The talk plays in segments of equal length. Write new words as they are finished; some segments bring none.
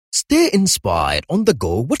Stay inspired on the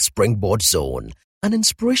go with Springboard Zone, an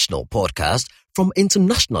inspirational podcast from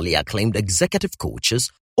internationally acclaimed executive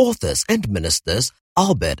coaches, authors, and ministers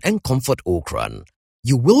Albert and Comfort Okran.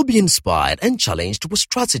 You will be inspired and challenged with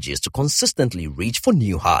strategies to consistently reach for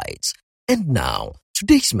new heights. And now,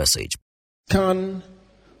 today's message. Can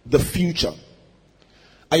the future?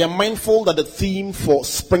 I am mindful that the theme for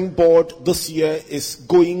Springboard this year is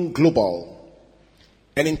going global.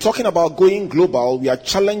 And in talking about going global, we are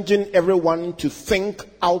challenging everyone to think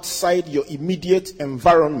outside your immediate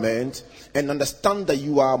environment and understand that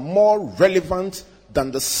you are more relevant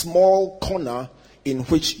than the small corner in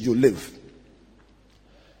which you live.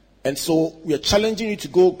 And so we are challenging you to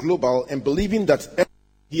go global and believing that every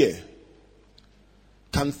year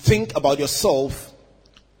can think about yourself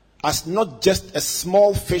as not just a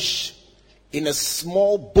small fish in a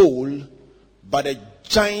small bowl, but a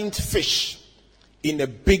giant fish in a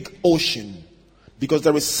big ocean, because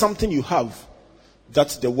there is something you have that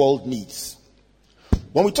the world needs.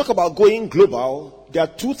 When we talk about going global, there are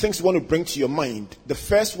two things we want to bring to your mind. The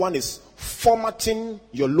first one is formatting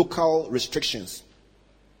your local restrictions.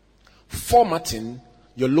 Formatting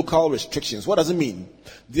your local restrictions. What does it mean?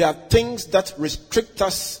 There are things that restrict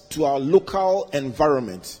us to our local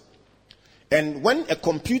environment. And when a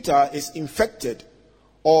computer is infected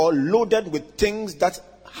or loaded with things that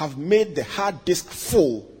have made the hard disk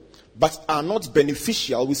full but are not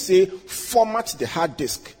beneficial, we say format the hard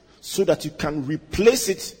disk so that you can replace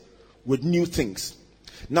it with new things.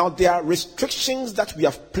 Now, there are restrictions that we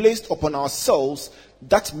have placed upon ourselves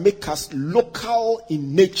that make us local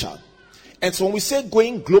in nature. And so when we say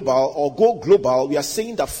going global or go global, we are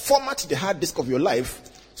saying that format the hard disk of your life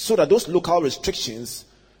so that those local restrictions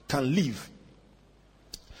can leave.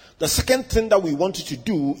 The second thing that we want you to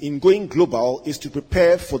do in going global is to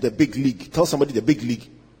prepare for the big league. Tell somebody the big league.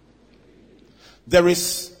 There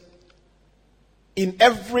is, in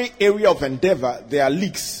every area of endeavor, there are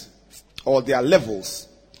leagues or there are levels.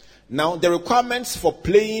 Now, the requirements for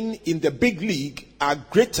playing in the big league are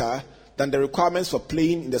greater than the requirements for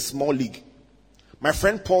playing in the small league. My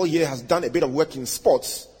friend Paul here has done a bit of work in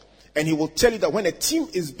sports, and he will tell you that when a team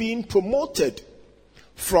is being promoted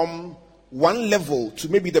from one level to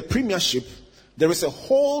maybe the premiership, there is a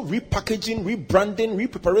whole repackaging, rebranding,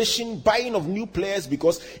 re-preparation, buying of new players,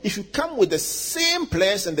 because if you come with the same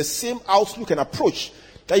players and the same outlook and approach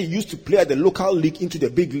that you used to play at the local league into the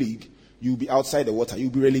big league, you'll be outside the water.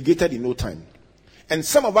 You'll be relegated in no time. And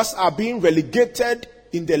some of us are being relegated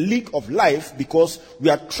in the league of life because we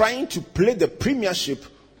are trying to play the premiership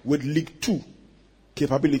with League 2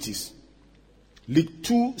 capabilities, League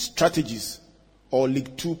 2 strategies, or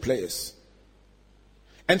League 2 players.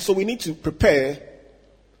 And so we need to prepare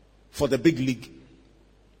for the big league.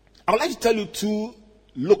 I would like to tell you two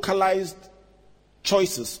localized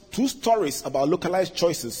choices, two stories about localized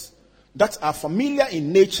choices that are familiar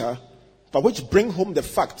in nature, but which bring home the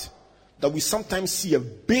fact that we sometimes see a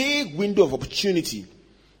big window of opportunity,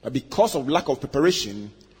 but because of lack of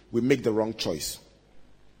preparation, we make the wrong choice.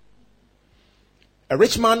 A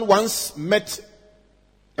rich man once met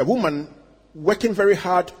a woman working very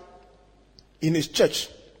hard in his church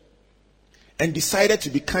and decided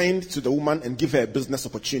to be kind to the woman and give her a business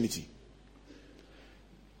opportunity.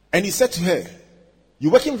 And he said to her,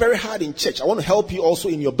 "You're working very hard in church. I want to help you also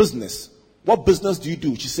in your business. What business do you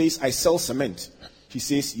do?" She says, "I sell cement." He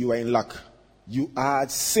says, "You are in luck. You are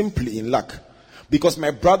simply in luck. Because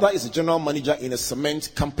my brother is a general manager in a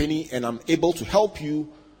cement company and I'm able to help you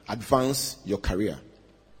advance your career."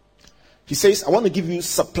 He says, "I want to give you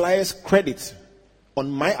supplier's credit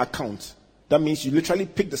on my account." That means you literally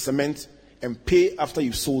pick the cement and pay after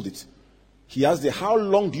you've sold it. He asked her, "How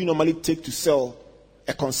long do you normally take to sell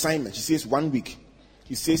a consignment?" She says, 1 week.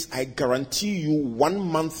 He says, "I guarantee you 1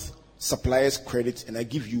 month supplier's credit and I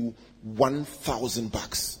give you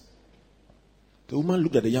 $1,000. The woman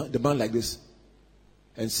looked at the man like this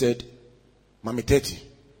and said, "Mami 30.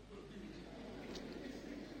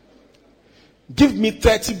 Give me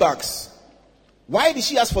 $30. Why did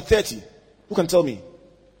she ask for 30? Who can tell me?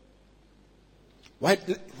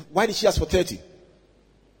 Why did she ask for 30?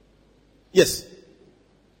 Yes.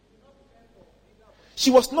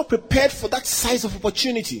 She was not prepared for that size of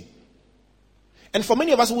opportunity. And for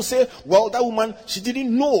many of us who will say, "Well, that woman, she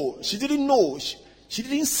didn't know. She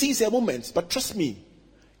didn't seize her moment." But trust me,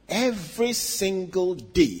 every single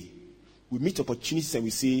day we meet opportunities and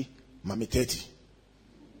we say, "Mami 30.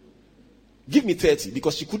 Give me 30."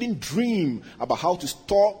 Because she couldn't dream about how to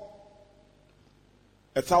store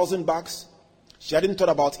 $1,000. She hadn't thought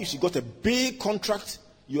about if she got a big contract.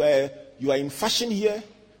 You are in fashion here.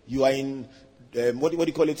 You are in what do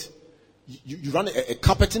you call it? you run a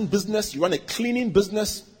carpeting business, you run a cleaning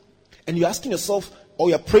business, and you're asking yourself, or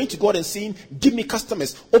you're praying to God and saying, give me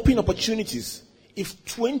customers, open opportunities. If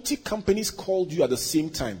 20 companies called you at the same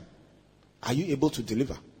time, are you able to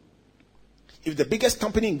deliver? If the biggest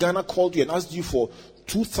company in Ghana called you and asked you for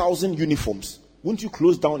 2,000 uniforms, wouldn't you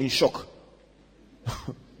close down in shock?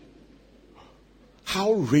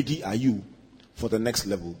 How ready are you for the next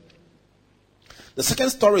level? The second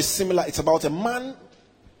story is similar. It's about a man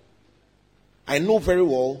I know very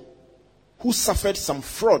well who suffered some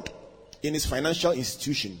fraud in his financial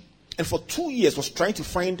institution, and for 2 years was trying to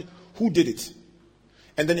find who did it.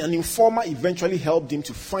 And then an informer eventually helped him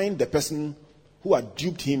to find the person who had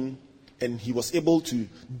duped him, and he was able to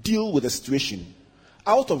deal with the situation.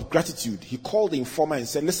 Out of gratitude, he called the informer and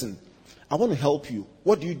said, listen, I want to help you.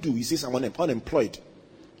 What do you do? He says, I'm unemployed.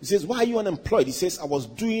 He says, why are you unemployed? He says, I was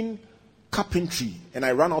doing carpentry and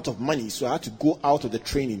I ran out of money, so I had to go out of the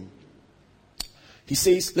training. He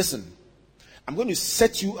says, listen, I'm going to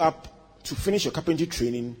set you up to finish your carpentry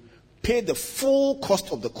training, pay the full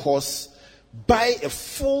cost of the course, buy a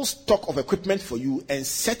full stock of equipment for you, and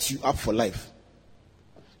set you up for life.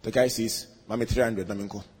 The guy says, Mame 300,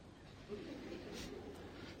 Namenko.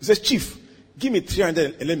 He says, Chief, give me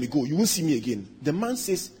 300 and let me go. You won't see me again. The man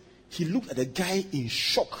says, he looked at the guy in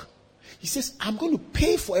shock. He says, I'm going to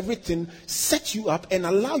pay for everything, set you up, and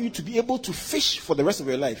allow you to be able to fish for the rest of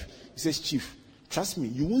your life. He says, Chief, trust me,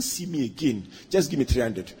 you won't see me again. Just give me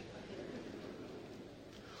 300.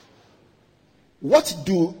 What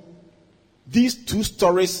do these two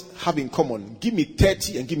stories have in common? Give me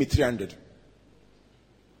 30 and give me 300.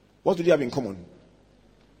 What do they have in common?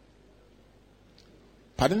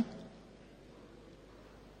 Pardon?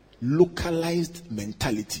 Localized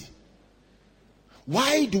mentality.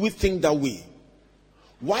 Why do we think that way?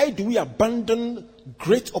 Why do we abandon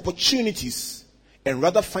great opportunities and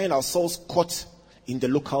rather find ourselves caught in the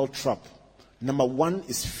local trap? Number one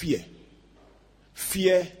is fear.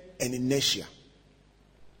 Fear and inertia.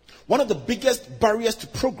 One of the biggest barriers to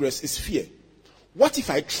progress is fear. What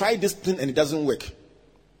if I try this thing and it doesn't work?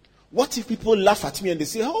 What if people laugh at me and they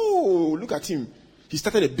say, oh, look at him. He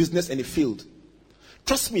started a business and it failed.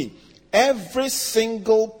 Trust me, every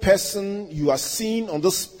single person you are seeing on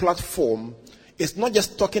this platform is not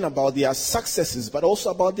just talking about their successes, but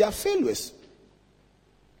also about their failures.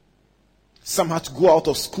 Some had to go out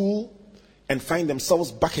of school and find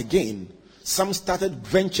themselves back again. Some started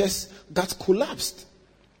ventures that collapsed.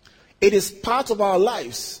 It is part of our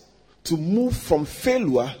lives to move from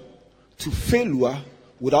failure to failure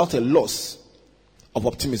without a loss of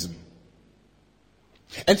optimism.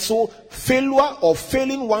 And so failure or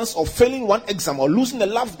failing once or failing one exam or losing a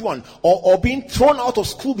loved one or being thrown out of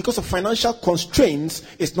school because of financial constraints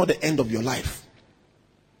is not the end of your life.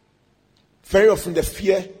 Very often the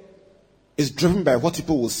fear is driven by what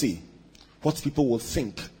people will say, what people will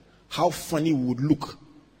think, how funny we would look.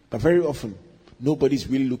 But very often nobody's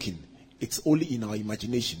really looking. It's only in our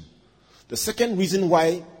imagination. The second reason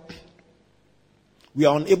why we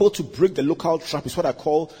are unable to break the local trap is what I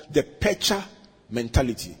call the percher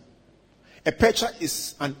mentality. A percher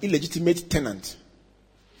is an illegitimate tenant.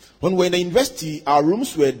 When we were in the university, our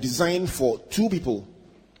rooms were designed for 2 people.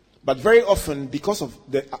 But very often, because of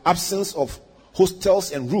the absence of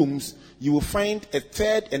hostels and rooms, you will find a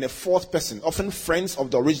third and a fourth person, often friends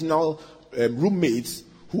of the original roommates,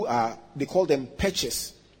 they call them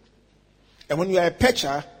perchers. And when you are a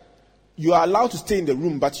percher, you are allowed to stay in the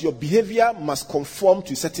room, but your behavior must conform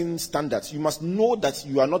to certain standards. You must know that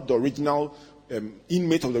you are not the original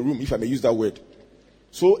inmate of the room, if I may use that word.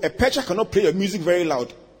 So a percher cannot play your music very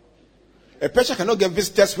loud. A percher cannot get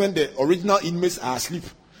visitors when the original inmates are asleep.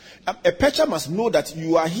 A percher must know that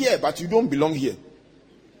you are here, but you don't belong here.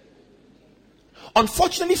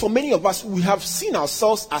 Unfortunately for many of us, we have seen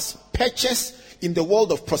ourselves as perchers in the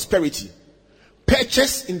world of prosperity,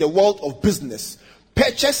 perchers in the world of business,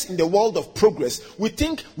 perchers in the world of progress. We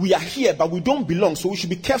think we are here, but we don't belong, so we should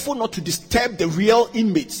be careful not to disturb the real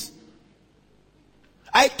inmates.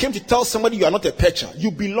 I came to tell somebody you are not a percher.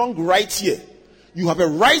 You belong right here. You have a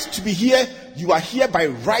right to be here. You are here by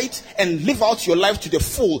right, and live out your life to the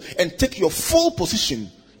full and take your full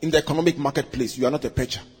position in the economic marketplace. You are not a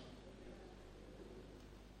percher.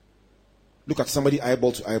 Look at somebody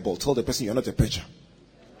eyeball to eyeball. Tell the person you are not a percher.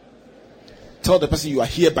 Tell the person you are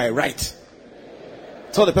here by right.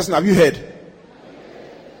 Tell the person, have you heard?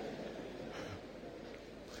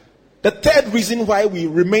 The third reason why we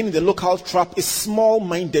remain in the local trap is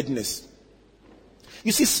small-mindedness.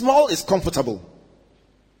 You see, small is comfortable.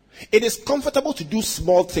 It is comfortable to do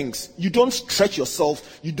small things. You don't stretch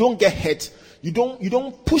yourself. You don't get hurt. You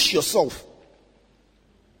don't push yourself.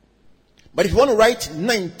 But if you want to write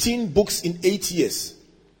 19 books in 8 years,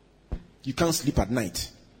 you can't sleep at night.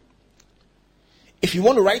 If you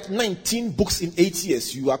want to write 19 books in 8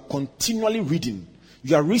 years, you are continually reading.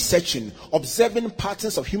 You are researching, observing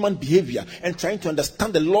patterns of human behavior, and trying to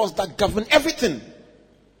understand the laws that govern everything.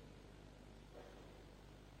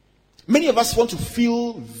 Many of us want to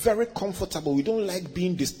feel very comfortable. We don't like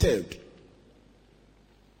being disturbed.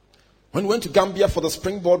 When we went to Gambia for the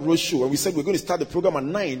Springboard Roadshow, and we said we're going to start the program at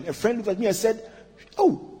 9, a friend looked at me and said,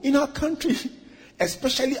 "Oh, in our country,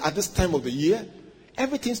 especially at this time of the year,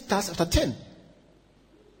 everything starts after 10.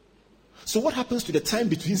 So what happens to the time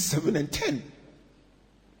between 7 and 10?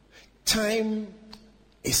 Time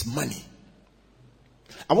is money."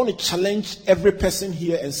 I want to challenge every person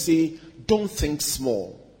here and say, don't think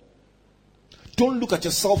small. Don't look at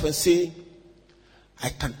yourself and say, I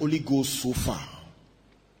can only go so far.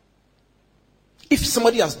 If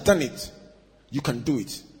somebody has done it, you can do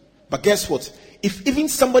it. But guess what? If even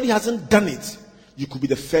somebody hasn't done it, you could be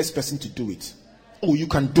the first person to do it. Oh, you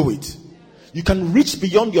can do it. You can reach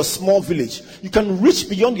beyond your small village. You can reach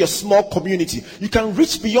beyond your small community. You can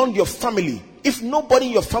reach beyond your family. If nobody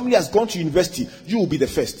in your family has gone to university, you will be the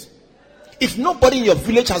first. If nobody in your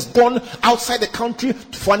village has gone outside the country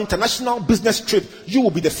for an international business trip, you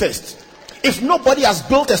will be the first. If nobody has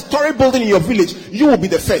built a story building in your village, you will be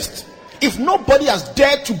the first. If nobody has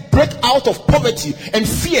dared to break out of poverty and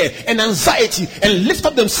fear and anxiety and lift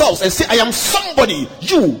up themselves and say, I am somebody,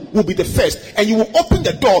 you will be the first. And you will open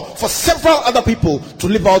the door for several other people to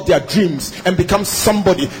live out their dreams and become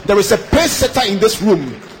somebody. There is a pace setter in this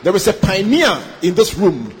room. There is a pioneer in this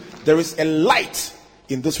room. There is a light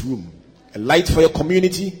in this room. A light for your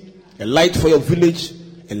community, a light for your village,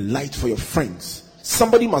 a light for your friends.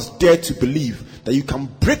 Somebody must dare to believe that you can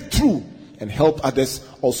break through and help others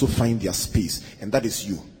also find their space. And that is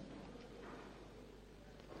you.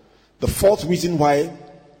 The fourth reason why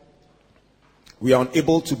we are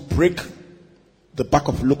unable to break the back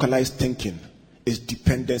of localized thinking is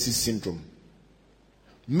dependency syndrome.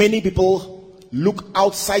 Many people look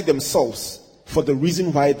outside themselves for the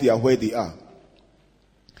reason why they are where they are.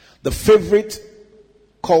 The favorite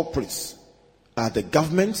culprits are the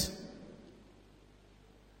government.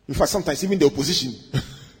 In fact, sometimes even the opposition.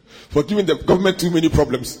 For giving the government too many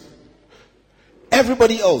problems.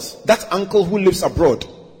 Everybody else, that uncle who lives abroad,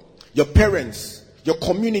 your parents, your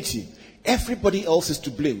community, everybody else is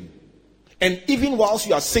to blame. And even whilst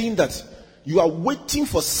you are saying that, you are waiting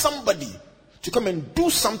for somebody to come and do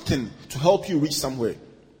something to help you reach somewhere.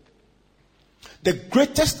 The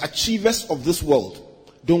greatest achievers of this world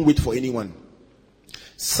don't wait for anyone.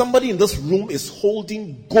 Somebody in this room is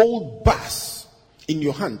holding gold bars in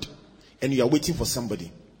your hand, and you are waiting for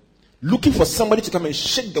somebody. Looking for somebody to come and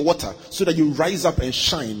shake the water so that you rise up and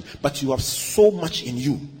shine, but you have so much in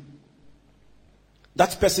you.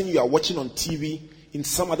 That person you are watching on TV in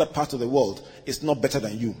some other part of the world is not better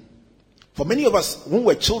than you. For many of us, when we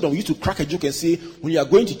were children, we used to crack a joke and say, when you are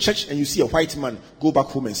going to church and you see a white man, go back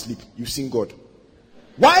home and sleep. You've seen God.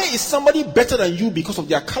 Why is somebody better than you because of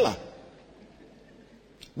their color?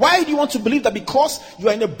 Why do you want to believe that because you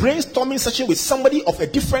are in a brainstorming session with somebody of a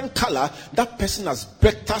different color, that person has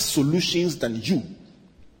better solutions than you?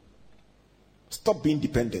 Stop being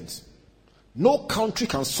dependent. No country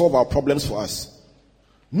can solve our problems for us.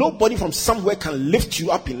 Nobody from somewhere can lift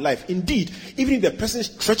you up in life. Indeed, even if the person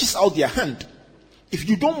stretches out their hand, if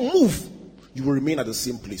you don't move, you will remain at the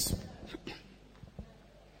same place.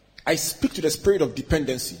 I speak to the spirit of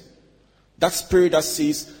dependency. That spirit that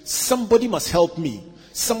says, somebody must help me.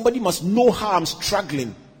 Somebody must know how I'm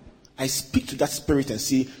struggling. I speak to that spirit and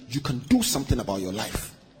say, you can do something about your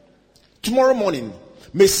life. Tomorrow morning,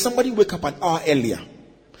 may somebody wake up an hour earlier.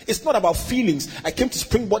 It's not about feelings. I came to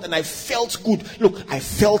Springboard and I felt good. Look, I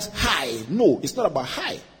felt high. No, it's not about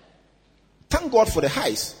high. Thank God for the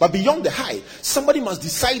highs. But beyond the high, somebody must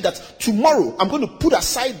decide that tomorrow I'm going to put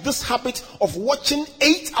aside this habit of watching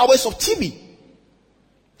 8 hours of TV.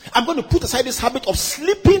 I'm going to put aside this habit of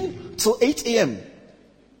sleeping till 8 a.m.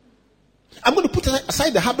 I'm going to put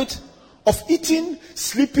aside the habit of eating,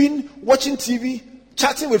 sleeping, watching TV,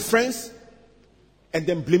 chatting with friends, and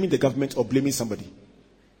then blaming the government or blaming somebody.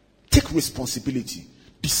 Take responsibility.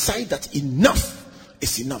 Decide that enough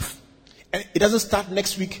is enough. And it doesn't start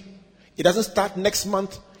next week. It doesn't start next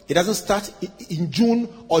month. It doesn't start in June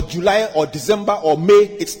or July or December or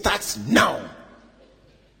May. It starts now.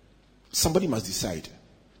 Somebody must decide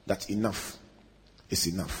that enough is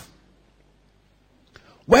enough.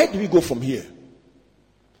 Where do we go from here?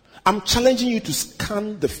 I'm challenging you to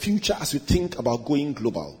scan the future as you think about going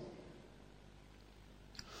global.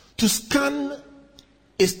 To scan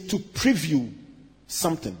is to preview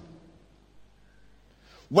something.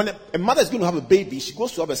 When a mother is going to have a baby, she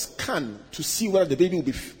goes to have a scan to see whether the baby will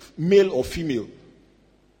be male or female,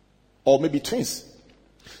 or maybe twins.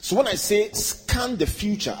 So when I say scan the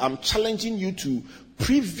future, I'm challenging you to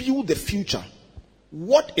preview the future.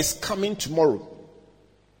 What is coming tomorrow?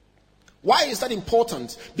 Why is that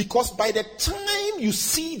important? Because by the time you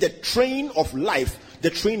see the train of life, the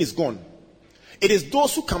train is gone. It is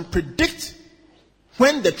those who can predict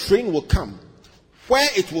when the train will come, where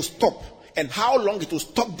it will stop, and how long it will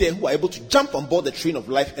stop there, who are able to jump on board the train of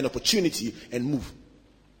life and opportunity and move.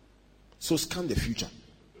 So scan the future.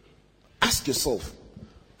 Ask yourself,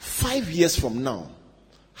 5 years from now,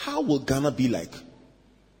 how will Ghana be like?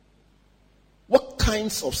 What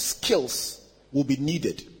kinds of skills will be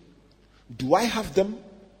needed? Do I have them?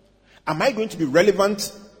 Am I going to be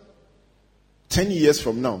relevant 10 years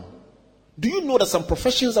from now? Do you know that some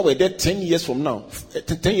professions that were there 10 years from now,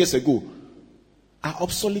 10 years ago, are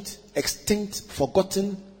obsolete, extinct,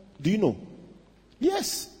 forgotten? Do you know?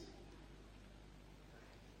 Yes.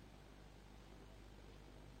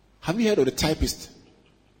 Have you heard of the typist?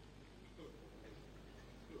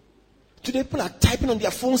 Today people are typing on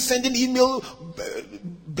their phone, sending email,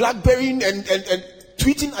 BlackBerry and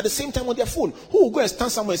tweeting at the same time on their phone. Who will go and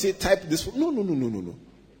stand somewhere and say, type this? No.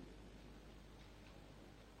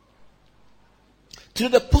 Today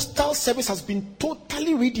the postal service has been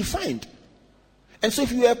totally redefined. And so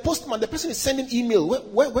if you are a postman, the person is sending email.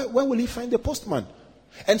 Where will he find the postman?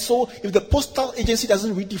 And so if the postal agency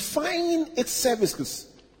doesn't redefine its services,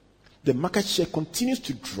 the market share continues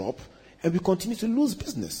to drop and we continue to lose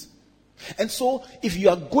business. And so if you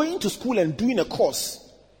are going to school and doing a course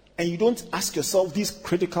and you don't ask yourself these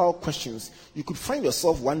critical questions, you could find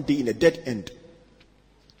yourself one day in a dead end.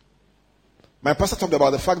 My pastor talked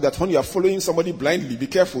about the fact that when you are following somebody blindly, be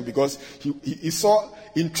careful, because he saw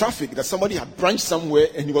in traffic that somebody had branched somewhere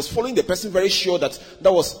and he was following the person, very sure that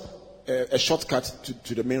was a shortcut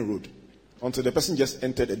to the main road, until the person just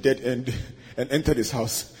entered a dead end and entered his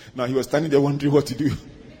house. Now he was standing there wondering what to do.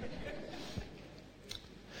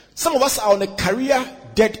 Some of us are on a career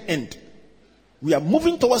dead end. We are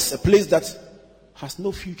moving towards a place that has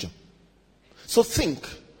no future. So think,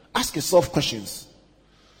 ask yourself questions.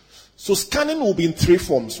 So scanning will be in three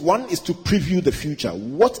forms. One is to preview the future.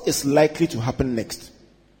 What is likely to happen next?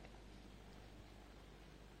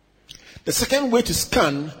 The second way to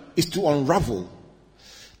scan is to unravel.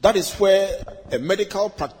 That is where a medical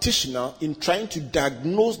practitioner, in trying to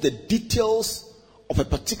diagnose the details of a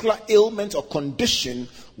particular ailment or condition,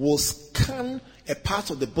 will scan a part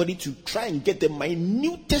of the body to try and get the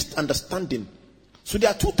minutest understanding. So there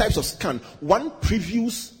are two types of scan. One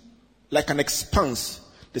previews like an expanse.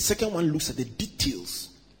 The second one looks at the details.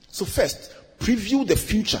 So first, preview the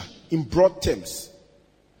future in broad terms.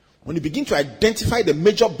 When you begin to identify the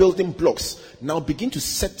major building blocks, now begin to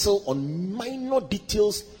settle on minor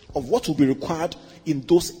details of what will be required in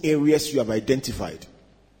those areas you have identified.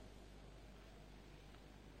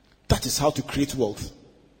 That is how to create wealth.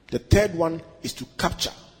 The third one is to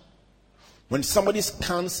capture. When somebody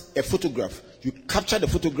scans a photograph, you capture the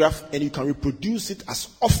photograph and you can reproduce it as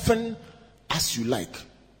often as you like.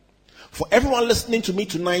 For everyone listening to me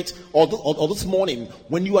tonight or this morning,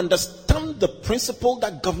 when you understand the principle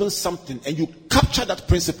that governs something and you capture that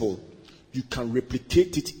principle, you can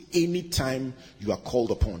replicate it anytime you are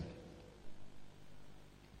called upon.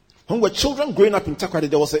 When we were children growing up in Takoradi,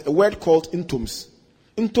 there was a word called intoms.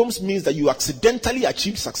 Intoms means that you accidentally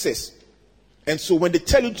achieved success. And so when they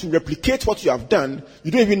tell you to replicate what you have done,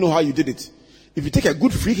 you don't even know how you did it. If you take a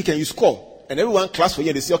good free kick and you score, and everyone claps for you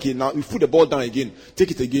and they say, okay, now you put the ball down again,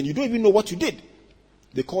 take it again, you don't even know what you did.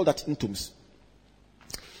 They call that intoms.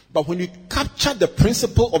 But when you capture the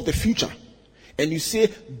principle of the future and you say,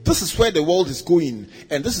 this is where the world is going,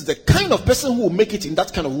 and this is the kind of person who will make it in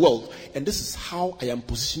that kind of world, and this is how I am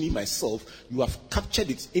positioning myself, you have captured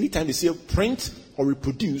it. Anytime they say print or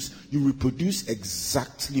reproduce, you reproduce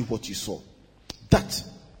exactly what you saw. That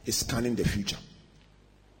is scanning the future.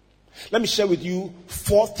 Let me share with you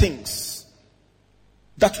 4 things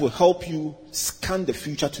that will help you scan the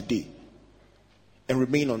future today and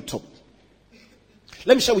remain on top.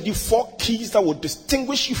 Let me share with you 4 keys that will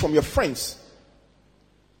distinguish you from your friends.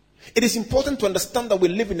 It is important to understand that we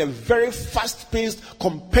live in a very fast-paced,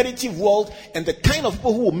 competitive world, and the kind of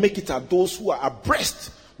people who will make it are those who are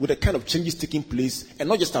abreast with the kind of changes taking place, and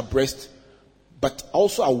not just abreast, but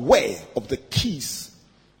also aware of the keys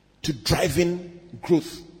to driving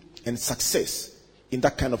growth and success in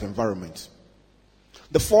that kind of environment.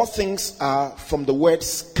 The 4 things are from the word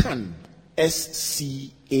SCAN,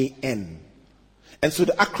 S-C-A-N. And so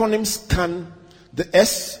the acronym SCAN, the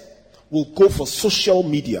S will go for social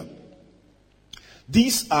media.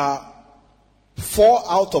 These are 4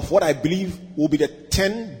 out of what I believe will be the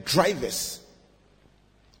 10 drivers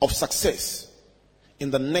of success in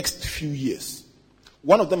the next few years.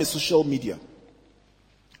 One of them is social media.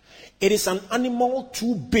 It is an animal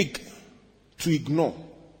too big to ignore.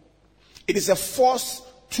 It is a force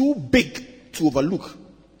too big to overlook.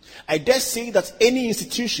 I dare say that any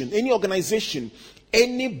institution, any organization,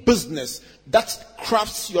 any business that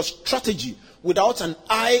crafts your strategy without an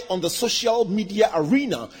eye on the social media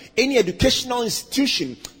arena, any educational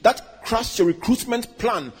institution that crafts your recruitment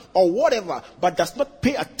plan or whatever, but does not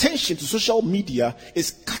pay attention to social media,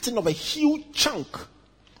 is cutting off a huge chunk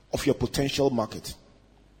of your potential market.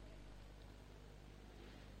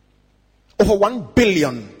 Over 1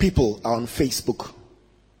 billion people are on Facebook.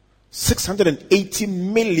 680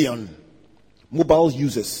 million mobile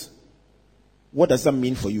users. What does that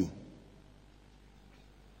mean for you?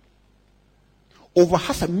 Over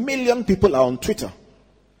 500,000 people are on Twitter.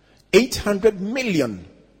 800 million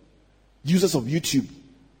users of YouTube.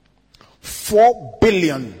 4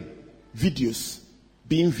 billion videos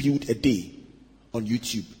being viewed a day on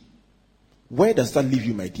YouTube. Where does that leave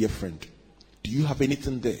you, my dear friend? Do you have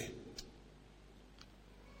anything there?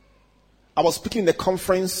 I was speaking in a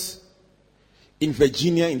conference in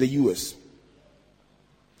Virginia in the US.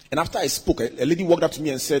 And after I spoke, a lady walked up to me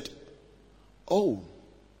and said, "Oh,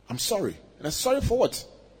 I'm sorry." And I said, "Sorry for what?"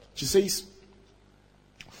 She says,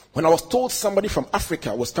 "When I was told somebody from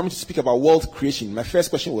Africa was coming to speak about world creation, my first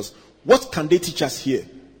question was, what can they teach us here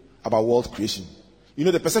about world creation?" You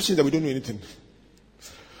know, the perception is that we don't know anything.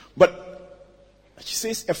 But she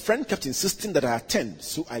says, a friend kept insisting that I attend.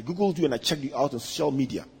 So I Googled you and I checked you out on social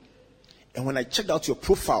media. And when I checked out your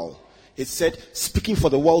profile, it said, speaking for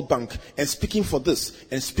the World Bank, and speaking for this,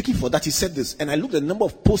 and speaking for that. He said this. And I looked at the number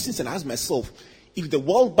of postings and I asked myself, if the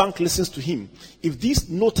World Bank listens to him, if these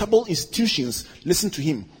notable institutions listen to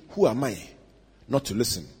him, who am I not to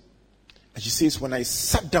listen? And she says, when I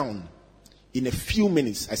sat down, in a few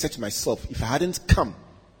minutes, I said to myself, if I hadn't come,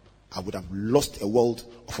 I would have lost a world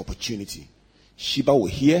of opportunity. Sheba will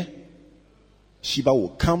hear, Sheba will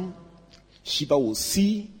come, Sheba will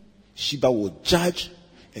see, Sheba will judge,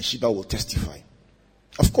 and Sheba will testify.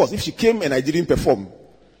 Of course, if she came and I didn't perform,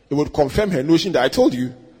 it would confirm her notion that I told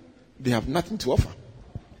you they have nothing to offer.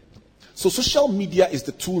 So social media is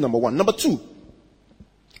the tool number one. Number two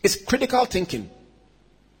is critical thinking.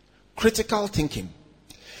 Critical thinking.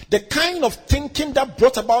 The kind of thinking that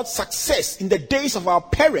brought about success in the days of our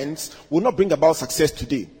parents will not bring about success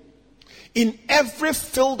today. In every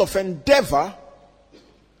field of endeavor,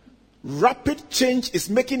 rapid change is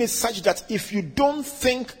making it such that if you don't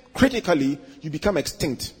think critically, you become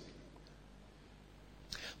extinct.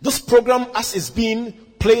 This program, as is being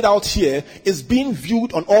played out here, is being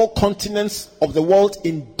viewed on all continents of the world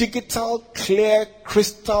in digital, clear,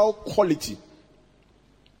 crystal quality.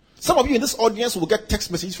 Some of you in this audience will get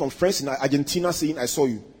text messages from friends in Argentina saying, "I saw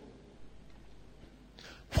you."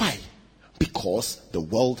 Why? Because the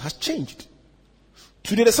world has changed.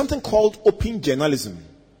 Today there's something called open journalism,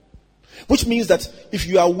 which means that if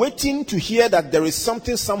you are waiting to hear that there is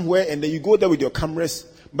something somewhere and then you go there with your cameras,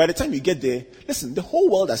 by the time you get there, listen, the whole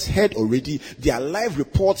world has heard already. There are live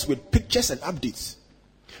reports with pictures and updates.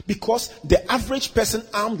 Because the average person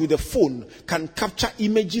armed with a phone can capture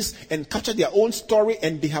images and capture their own story,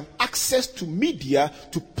 and they have access to media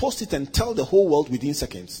to post it and tell the whole world within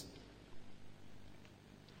seconds.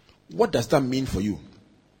 What does that mean for you?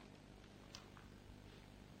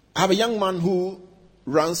 I have a young man who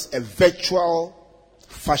runs a virtual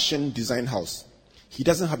fashion design house. He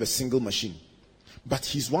doesn't have a single machine, but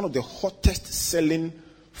he's one of the hottest selling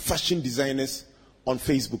fashion designers on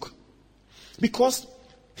Facebook. Because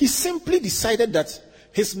he simply decided that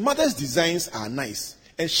his mother's designs are nice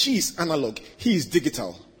and she is analog, he is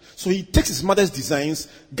digital. So he takes his mother's designs,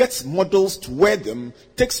 gets models to wear them,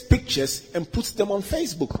 takes pictures and puts them on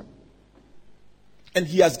Facebook. And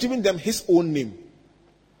he has given them his own name.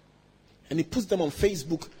 And he puts them on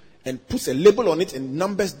Facebook and puts a label on it and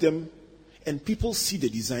numbers them, and people see the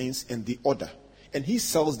designs and they order. And he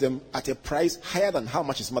sells them at a price higher than how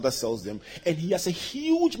much his mother sells them. And he has a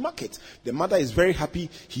huge market. The mother is very happy.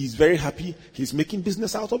 He's very happy. He's making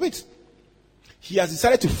business out of it. He has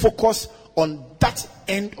decided to focus on that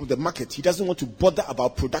end of the market. He doesn't want to bother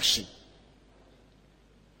about production.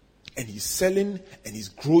 And he's selling and he's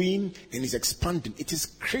growing and he's expanding. It is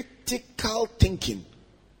critical thinking.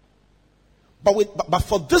 But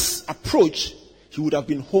for this approach, he would have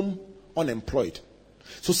been home unemployed.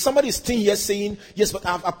 So somebody is sitting here saying, yes, but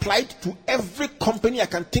I've applied to every company I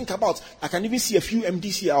can think about. I can even see a few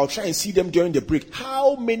MDs here. I'll try and see them during the break.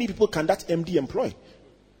 How many people can that MD employ?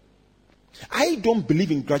 I don't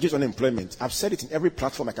believe in graduate unemployment. I've said it in every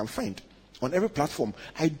platform I can find. On every platform,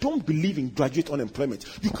 I don't believe in graduate unemployment.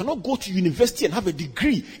 You cannot go to university and have a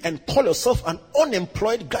degree and call yourself an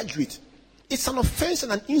unemployed graduate. It's an offense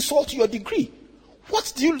and an insult to your degree.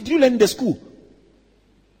 What do you learn in the school?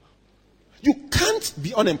 You can't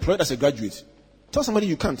be unemployed as a graduate. Tell somebody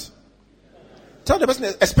you can't. Tell the person,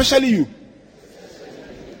 especially you.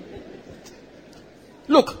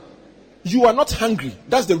 Look, you are not hungry.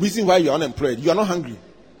 That's the reason why you're unemployed. You are not hungry.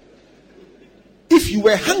 If you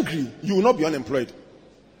were hungry, you will not be unemployed.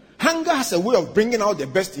 Hunger has a way of bringing out the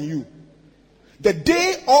best in you. The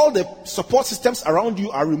day all the support systems around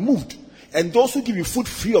you are removed and those who give you food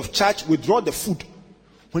free of charge withdraw the food,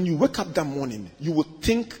 when you wake up that morning, you will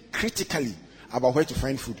think critically about where to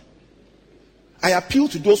find food. I appeal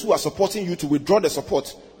to those who are supporting you to withdraw the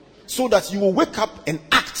support so that you will wake up and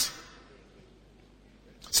act.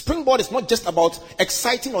 Springboard is not just about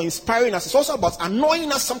exciting or inspiring us. It's also about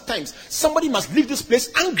annoying us sometimes. Somebody must leave this place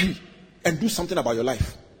angry and do something about your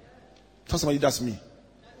life. Tell somebody that's me.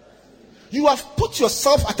 You have put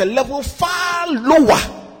yourself at a level far lower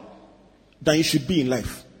than you should be in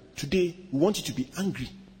life. Today, we want you to be angry.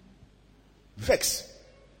 Vex.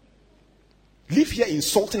 Leave here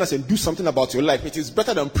insulting us and do something about your life. It is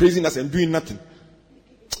better than praising us and doing nothing.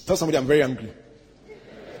 Tell somebody I'm very angry.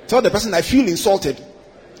 Tell the person I feel insulted.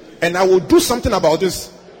 And I will do something about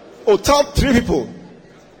this. Oh, tell 3 people.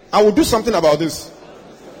 I will do something about this.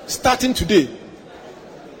 Starting today.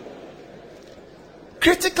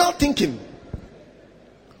 Critical thinking.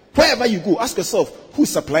 Wherever you go, ask yourself, who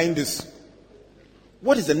is supplying this?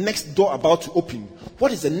 What is the next door about to open?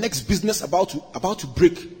 What is the next business about to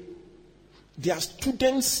break? There are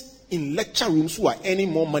students in lecture rooms who are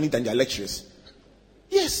earning more money than their lecturers.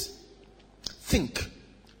 Yes. Think.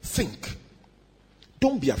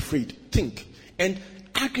 Don't be afraid. Think. And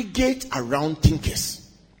aggregate around thinkers.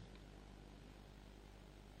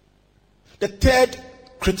 The third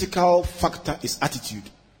critical factor is attitude.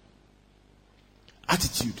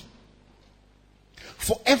 Attitude.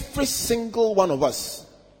 For every single one of us,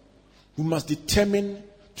 we must determine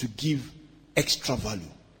to give extra value.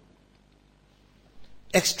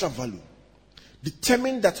 Extra value.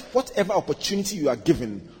 Determine that whatever opportunity you are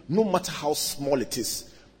given, no matter how small it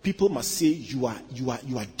is, people must say you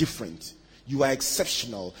are different. You are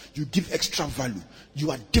exceptional. You give extra value. You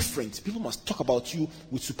are different. People must talk about you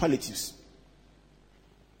with superlatives.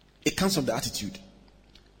 It comes from the attitude.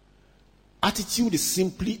 Attitude is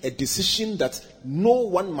simply a decision that no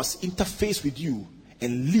one must interface with you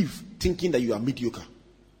and live thinking that you are mediocre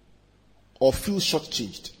or feel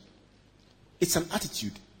shortchanged. It's an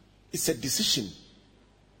attitude. It's a decision.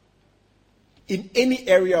 In any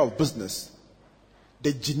area of business,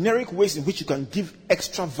 the generic ways in which you can give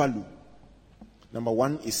extra value. Number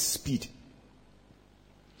 1 is speed.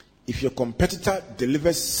 If your competitor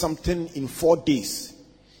delivers something in 4 days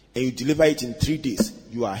and you deliver it in 3 days,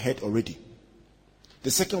 you are ahead already. The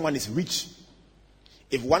second one is reach.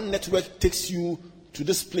 If one network takes you to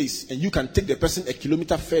this place and you can take the person a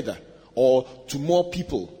kilometer further or to more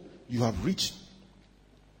people, you have reached.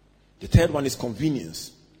 The third one is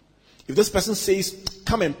convenience. If this person says,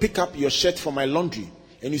 come and pick up your shirt from my laundry,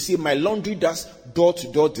 and you say, my laundry does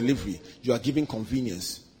door-to-door delivery, you are giving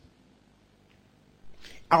convenience.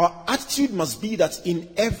 Our attitude must be that in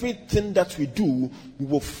everything that we do, we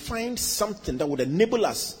will find something that would enable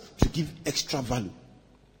us to give extra value.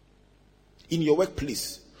 In your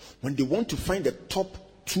workplace, when they want to find the top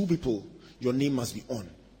 2 people, your name must be on.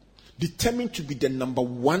 Determined to be the number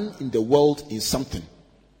 1 in the world in something.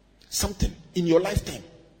 Something in your lifetime.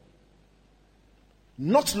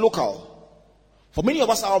 Not local. For many of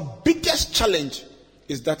us, our biggest challenge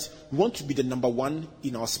is that we want to be the number 1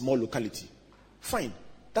 in our small locality. Fine,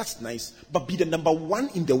 that's nice, but be the number 1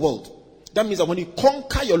 in the world. That means that when you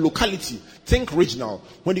conquer your locality, think regional.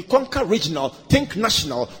 When you conquer regional, think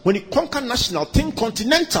national. When you conquer national, think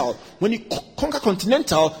continental. When you conquer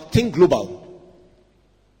continental, think global.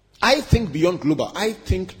 I think beyond global. I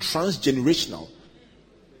think transgenerational.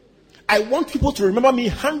 I want people to remember me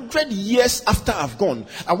 100 years after I've gone.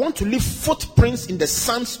 I want to leave footprints in the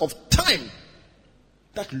sands of time.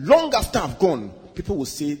 That long after I've gone, people will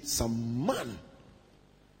say, some man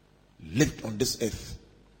lived on this earth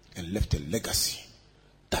and left a legacy.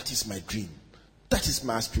 That is my dream. That is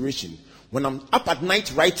my aspiration. When I'm up at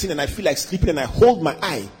night writing and I feel like sleeping and I hold my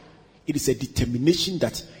eye, it is a determination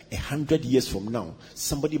that 100 years from now,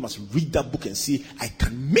 somebody must read that book and say, I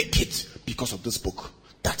can make it because of this book.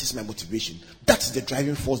 That is my motivation. That is the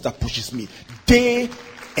driving force that pushes me day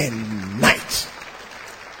and night.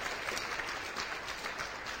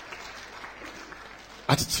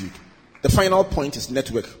 Attitude. The final point is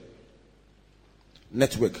network.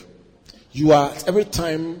 Network. You are at every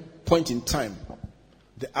point in time,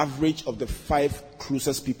 the average of the 5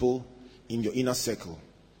 closest people in your inner circle.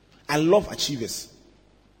 I love achievers.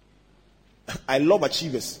 I love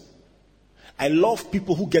achievers. I love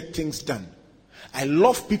people who get things done. I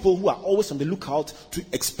love people who are always on the lookout to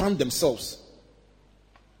expand themselves.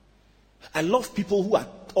 I love people who are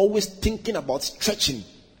always thinking about stretching,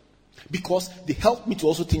 because they help me to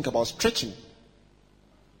also think about stretching.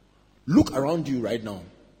 Look around you right now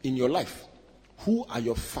in your life. Who are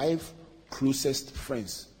your 5 closest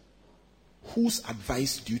friends? Whose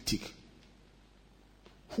advice do you take?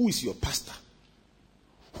 Who is your pastor?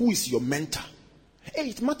 Who is your mentor? Hey,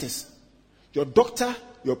 it matters. Your doctor,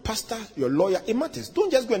 your pastor, your lawyer, it matters.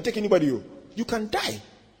 Don't just go and take anybody. You can die.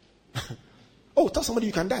 Oh, tell somebody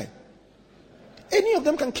you can die. Any of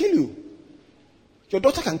them can kill you. Your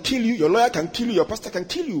daughter can kill you, your lawyer can kill you, your pastor can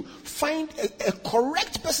kill you. Find a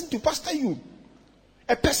correct person to pastor you.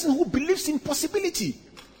 A person who believes in possibility.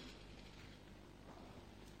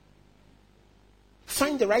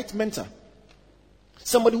 Find the right mentor.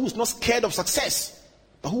 Somebody who is not scared of success,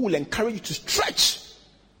 but who will encourage you to stretch.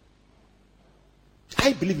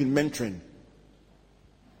 I believe in mentoring.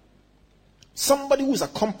 Somebody who is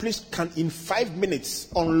accomplished can in 5 minutes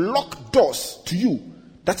unlock doors to you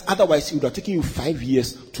that otherwise it would have taken you 5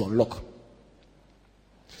 years to unlock.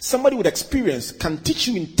 Somebody with experience can teach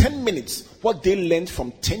you in 10 minutes what they learned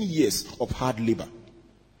from 10 years of hard labor.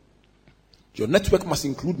 Your network must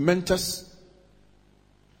include mentors,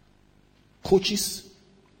 coaches.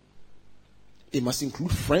 It must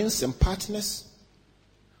include friends and partners.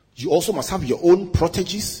 You also must have your own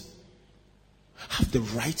proteges. Have the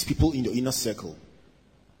right people in your inner circle.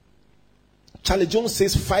 Charlie Jones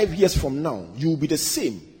says 5 years from now, you will be the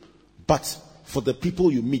same, but for the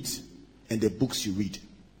people you meet and the books you read.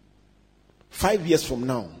 5 years from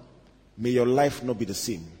now, may your life not be the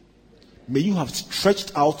same. May you have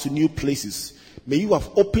stretched out to new places. May you have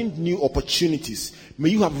opened new opportunities. May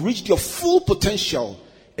you have reached your full potential.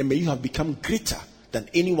 And may you have become greater than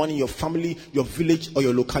anyone in your family, your village, or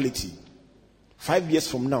your locality. 5 years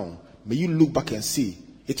from now, may you look back and see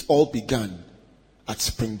it all began at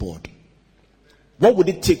Springboard. What would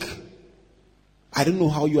it take? I don't know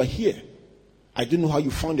how you are here. I don't know how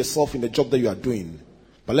you found yourself in the job that you are doing.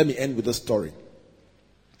 But let me end with a story.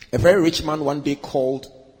 A very rich man one day called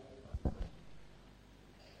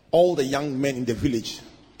all the young men in the village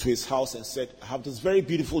to his house and said, I have this very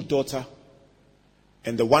beautiful daughter,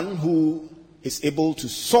 and the one who is able to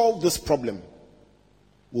solve this problem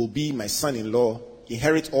will be my son-in-law,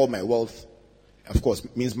 inherit all my wealth. Of course,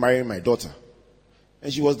 it means marrying my daughter.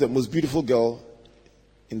 And she was the most beautiful girl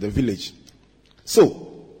in the village.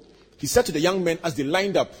 So, he said to the young men as they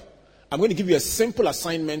lined up, I'm going to give you a simple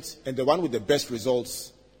assignment, and the one with the best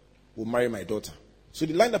results will marry my daughter. So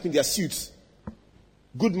they lined up in their suits.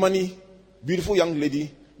 Good money, beautiful young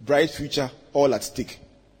lady, bright future, all at stake.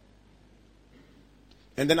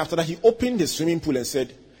 And then after that, he opened his swimming pool and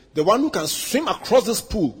said, the one who can swim across this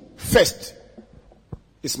pool first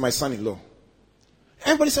is my son-in-law.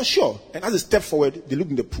 Everybody said, sure. And as they stepped forward, they looked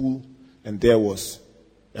in the pool, and there was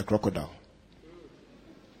a crocodile.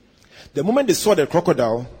 The moment they saw the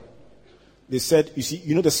crocodile, they said, you see,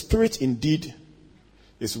 you know, the spirit indeed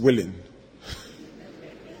is willing,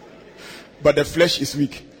 but the flesh is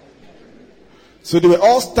weak. So they were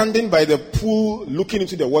all standing by the pool, looking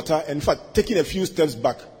into the water, and in fact, taking a few steps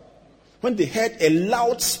back, when they heard a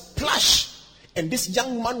loud splash, and this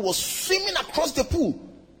young man was swimming across the pool.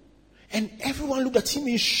 And everyone looked at him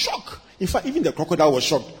in shock. In fact, even the crocodile was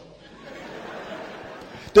shocked.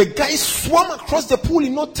 The guy swam across the pool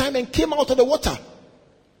in no time and came out of the water.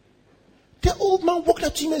 The old man walked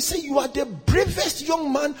up to him and said, you are the bravest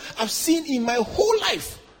young man I've seen in my whole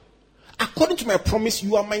life. According to my promise,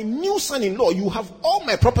 you are my new son-in-law. You have all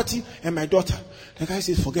my property and my daughter. The guy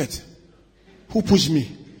says, forget. Who pushed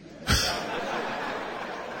me?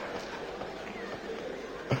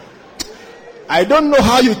 I don't know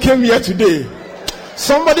how you came here today.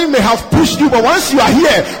 Somebody may have pushed you, but once you are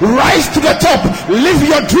here, rise to the top, live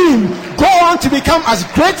your dream, go on to become as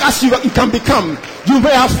great as you can become. You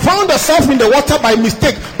may have found yourself in the water by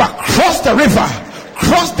mistake, but cross the river,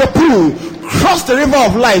 cross the pool, cross the river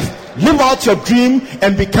of life, live out your dream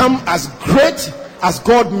and become as great as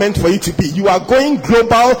God meant for you to be. You are going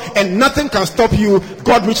global and nothing can stop you.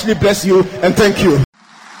 God richly bless you and thank you.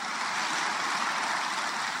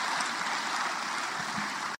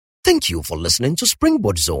 Thank you for listening to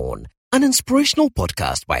Springboard Zone, an inspirational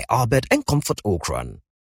podcast by Albert and Comfort Okran.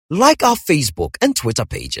 Like our Facebook and Twitter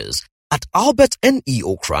pages at Albert N.E.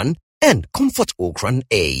 Okran and Comfort Okran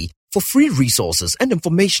A For free resources and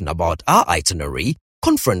information about our itinerary,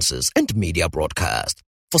 conferences, and media broadcast.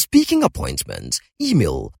 For speaking appointments,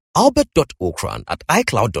 email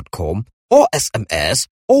albert.okran@icloud.com or SMS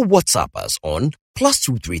or WhatsApp us on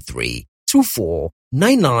 +233 24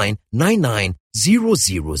 99 99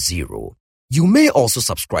 000. You may also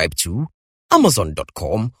subscribe to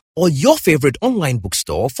Amazon.com or your favorite online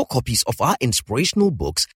bookstore for copies of our inspirational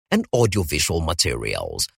books and audiovisual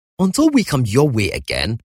materials. Until we come your way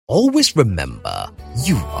again, always remember,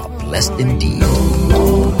 you are blessed indeed.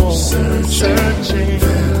 Searching,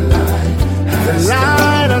 the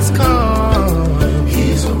light has come.